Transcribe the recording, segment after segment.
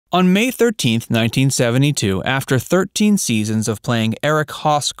On May 13, 1972, after 13 seasons of playing Eric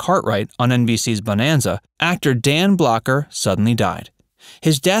Hoss Cartwright on NBC's Bonanza, actor Dan Blocker suddenly died.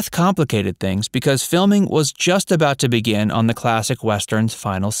 His death complicated things because filming was just about to begin on the classic Western's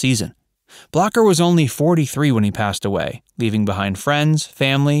final season. Blocker was only 43 when he passed away, leaving behind friends,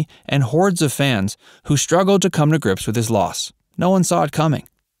 family, and hordes of fans who struggled to come to grips with his loss. No one saw it coming.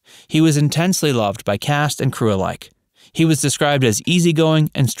 He was intensely loved by cast and crew alike. He was described as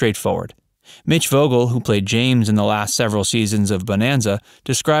easygoing and straightforward. Mitch Vogel, who played James in the last several seasons of Bonanza,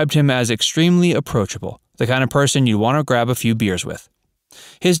 described him as extremely approachable, the kind of person you'd want to grab a few beers with.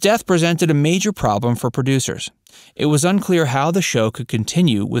 His death presented a major problem for producers. It was unclear how the show could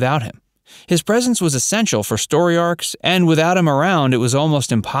continue without him. His presence was essential for story arcs, and without him around, it was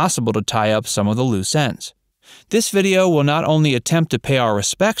almost impossible to tie up some of the loose ends. This video will not only attempt to pay our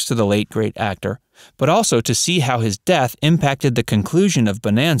respects to the late great actor, but also to see how his death impacted the conclusion of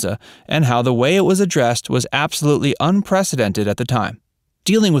Bonanza and how the way it was addressed was absolutely unprecedented at the time.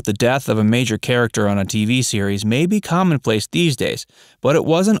 Dealing with the death of a major character on a TV series may be commonplace these days, but it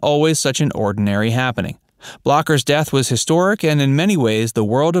wasn't always such an ordinary happening. Blocker's death was historic, and in many ways, the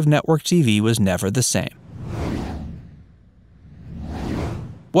world of network TV was never the same.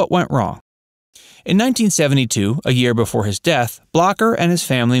 What went wrong? In 1972, a year before his death, Blocker and his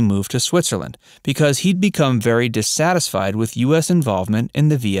family moved to Switzerland because he'd become very dissatisfied with U.S. involvement in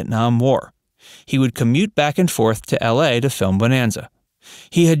the Vietnam War. He would commute back and forth to L.A. to film Bonanza.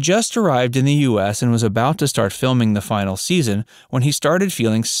 He had just arrived in the U.S. and was about to start filming the final season when he started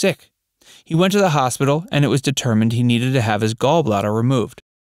feeling sick. He went to the hospital, and it was determined he needed to have his gallbladder removed.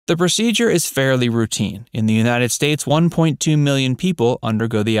 The procedure is fairly routine. In the United States, 1.2 million people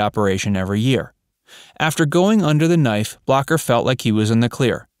undergo the operation every year. After going under the knife, Blocker felt like he was in the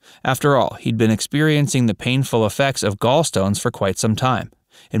clear. After all, he'd been experiencing the painful effects of gallstones for quite some time.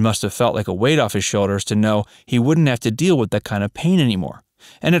 It must have felt like a weight off his shoulders to know he wouldn't have to deal with that kind of pain anymore.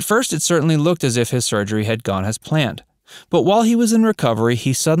 And at first it certainly looked as if his surgery had gone as planned. But while he was in recovery,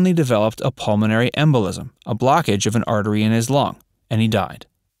 he suddenly developed a pulmonary embolism, a blockage of an artery in his lung, and he died.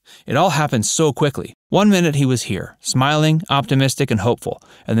 It all happened so quickly. One minute he was here, smiling, optimistic, and hopeful,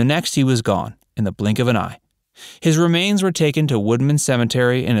 and the next he was gone, in the blink of an eye. His remains were taken to Woodman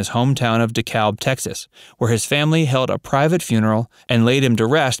Cemetery in his hometown of DeKalb, Texas, where his family held a private funeral and laid him to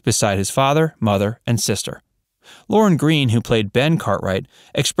rest beside his father, mother, and sister. Lorne Greene, who played Ben Cartwright,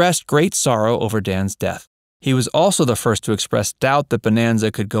 expressed great sorrow over Dan's death. He was also the first to express doubt that Bonanza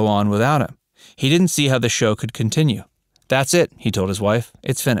could go on without him. He didn't see how the show could continue. "That's it," he told his wife.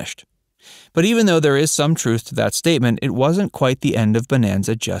 "It's finished." But even though there is some truth to that statement, it wasn't quite the end of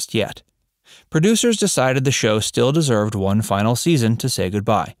Bonanza just yet. Producers decided the show still deserved one final season to say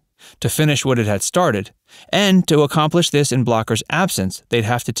goodbye, to finish what it had started, and to accomplish this in Blocker's absence, they'd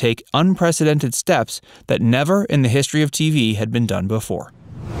have to take unprecedented steps that never in the history of TV had been done before.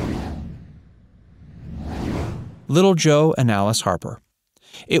 Little Joe and Alice Harper.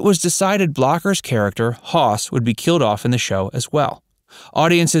 It was decided Blocker's character, Hoss, would be killed off in the show as well.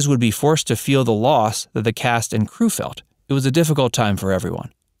 Audiences would be forced to feel the loss that the cast and crew felt. It was a difficult time for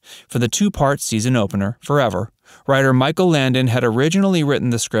everyone. For the two-part season opener, Forever, writer Michael Landon had originally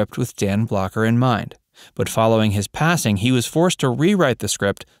written the script with Dan Blocker in mind. But following his passing, he was forced to rewrite the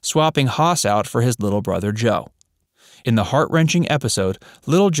script, swapping Hoss out for his little brother Joe. In the heart-wrenching episode,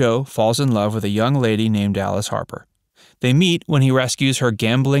 little Joe falls in love with a young lady named Alice Harper. They meet when he rescues her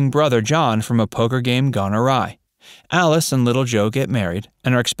gambling brother John from a poker game gone awry. Alice and little Joe get married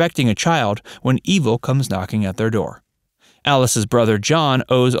and are expecting a child when evil comes knocking at their door. Alice's brother John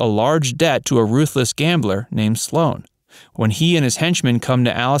owes a large debt to a ruthless gambler named Sloan. When he and his henchmen come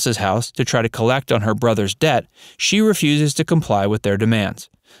to Alice's house to try to collect on her brother's debt, she refuses to comply with their demands.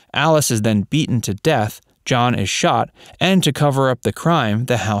 Alice is then beaten to death, John is shot, and to cover up the crime,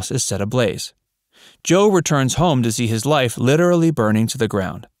 the house is set ablaze. Joe returns home to see his life literally burning to the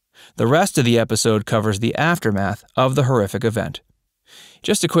ground. The rest of the episode covers the aftermath of the horrific event.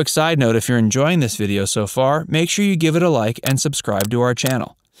 Just a quick side note, if you're enjoying this video so far, make sure you give it a like and subscribe to our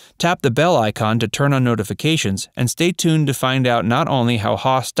channel. Tap the bell icon to turn on notifications, and stay tuned to find out not only how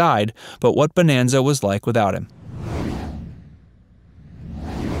Hoss died, but what Bonanza was like without him.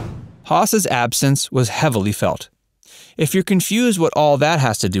 Hoss's absence was heavily felt. If you're confused what all that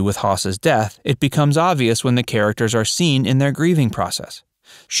has to do with Hoss's death, it becomes obvious when the characters are seen in their grieving process.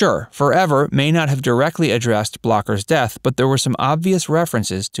 Sure, Forever may not have directly addressed Blocker's death, but there were some obvious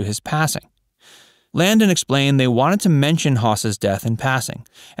references to his passing. Landon explained they wanted to mention Hoss's death in passing,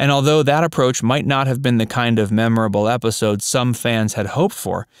 and although that approach might not have been the kind of memorable episode some fans had hoped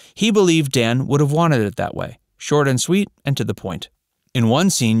for, he believed Dan would have wanted it that way, short and sweet and to the point. In one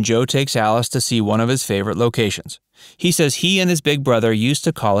scene, Joe takes Alice to see one of his favorite locations. He says he and his big brother used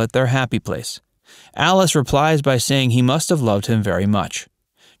to call it their happy place. Alice replies by saying he must have loved him very much.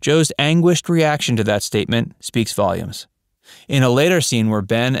 Joe's anguished reaction to that statement speaks volumes. In a later scene where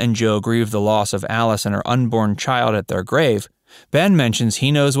Ben and Joe grieve the loss of Alice and her unborn child at their grave, Ben mentions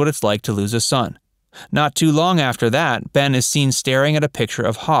he knows what it's like to lose a son. Not too long after that, Ben is seen staring at a picture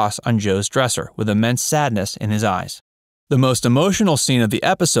of Hoss on Joe's dresser with immense sadness in his eyes. The most emotional scene of the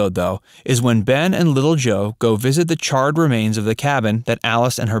episode, though, is when Ben and little Joe go visit the charred remains of the cabin that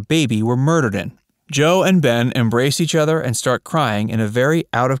Alice and her baby were murdered in. Joe and Ben embrace each other and start crying in a very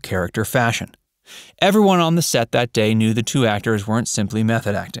out-of-character fashion. Everyone on the set that day knew the two actors weren't simply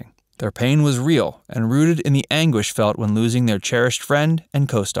method acting. Their pain was real and rooted in the anguish felt when losing their cherished friend and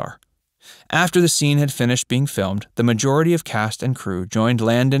co-star. After the scene had finished being filmed, the majority of cast and crew joined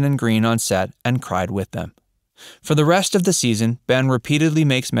Landon and Green on set and cried with them. For the rest of the season, Ben repeatedly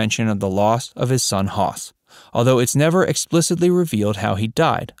makes mention of the loss of his son Hoss, although it's never explicitly revealed how he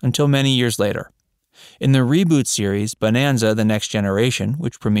died until many years later. In the reboot series, Bonanza: The Next Generation,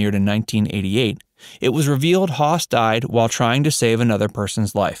 which premiered in 1988, it was revealed Hoss died while trying to save another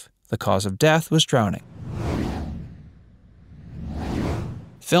person's life. The cause of death was drowning.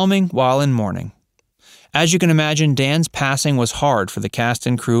 Filming while in mourning. As you can imagine, Dan's passing was hard for the cast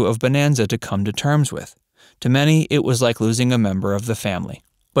and crew of Bonanza to come to terms with. To many, it was like losing a member of the family.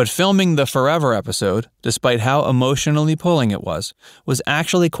 But filming the Forever episode, despite how emotionally pulling it was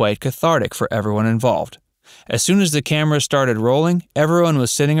actually quite cathartic for everyone involved. As soon as the cameras started rolling, everyone was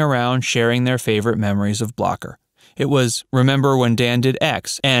sitting around sharing their favorite memories of Blocker. It was, remember when Dan did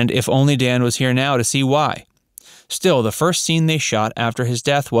X, and if only Dan was here now to see Y. Still, the first scene they shot after his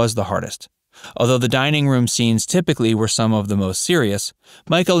death was the hardest. Although the dining room scenes typically were some of the most serious,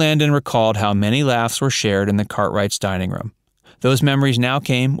 Michael Landon recalled how many laughs were shared in the Cartwrights' dining room. Those memories now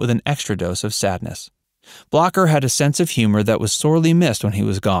came with an extra dose of sadness. Blocker had a sense of humor that was sorely missed when he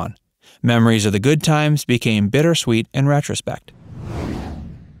was gone. Memories of the good times became bittersweet in retrospect.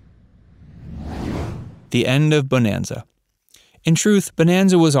 The end of Bonanza. In truth,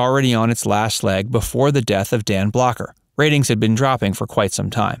 Bonanza was already on its last leg before the death of Dan Blocker. Ratings had been dropping for quite some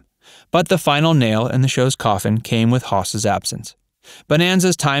time. But the final nail in the show's coffin came with Hoss's absence.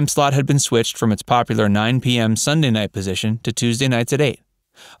 Bonanza's time slot had been switched from its popular 9 p.m. Sunday night position to Tuesday nights at 8.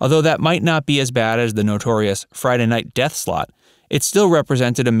 Although that might not be as bad as the notorious Friday night death slot, it still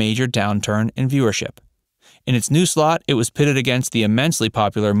represented a major downturn in viewership. In its new slot, it was pitted against the immensely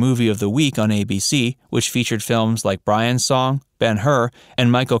popular Movie of the Week on ABC, which featured films like Brian's Song, Ben-Hur,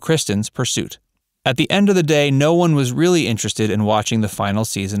 and Michael Crichton's Pursuit. At the end of the day, no one was really interested in watching the final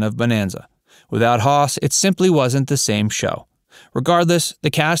season of Bonanza. Without Hoss, it simply wasn't the same show. Regardless,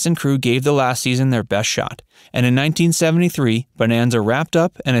 the cast and crew gave the last season their best shot, and in 1973, Bonanza wrapped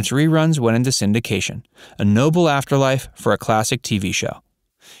up and its reruns went into syndication, a noble afterlife for a classic TV show.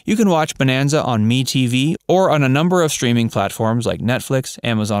 You can watch Bonanza on MeTV or on a number of streaming platforms like Netflix,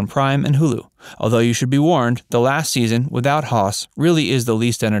 Amazon Prime, and Hulu, although you should be warned, the last season, without Hoss, really is the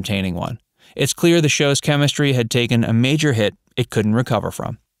least entertaining one. It's clear the show's chemistry had taken a major hit it couldn't recover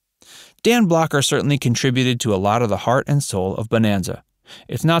from. Dan Blocker certainly contributed to a lot of the heart and soul of Bonanza.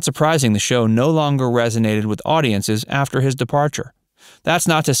 It's not surprising the show no longer resonated with audiences after his departure. That's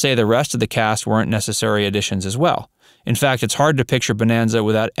not to say the rest of the cast weren't necessary additions as well. In fact, it's hard to picture Bonanza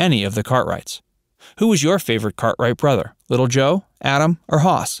without any of the Cartwrights. Who was your favorite Cartwright brother? Little Joe, Adam, or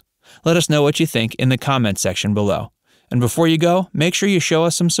Hoss? Let us know what you think in the comments section below. And before you go, make sure you show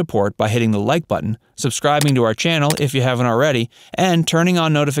us some support by hitting the like button, subscribing to our channel if you haven't already, and turning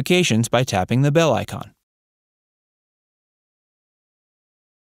on notifications by tapping the bell icon.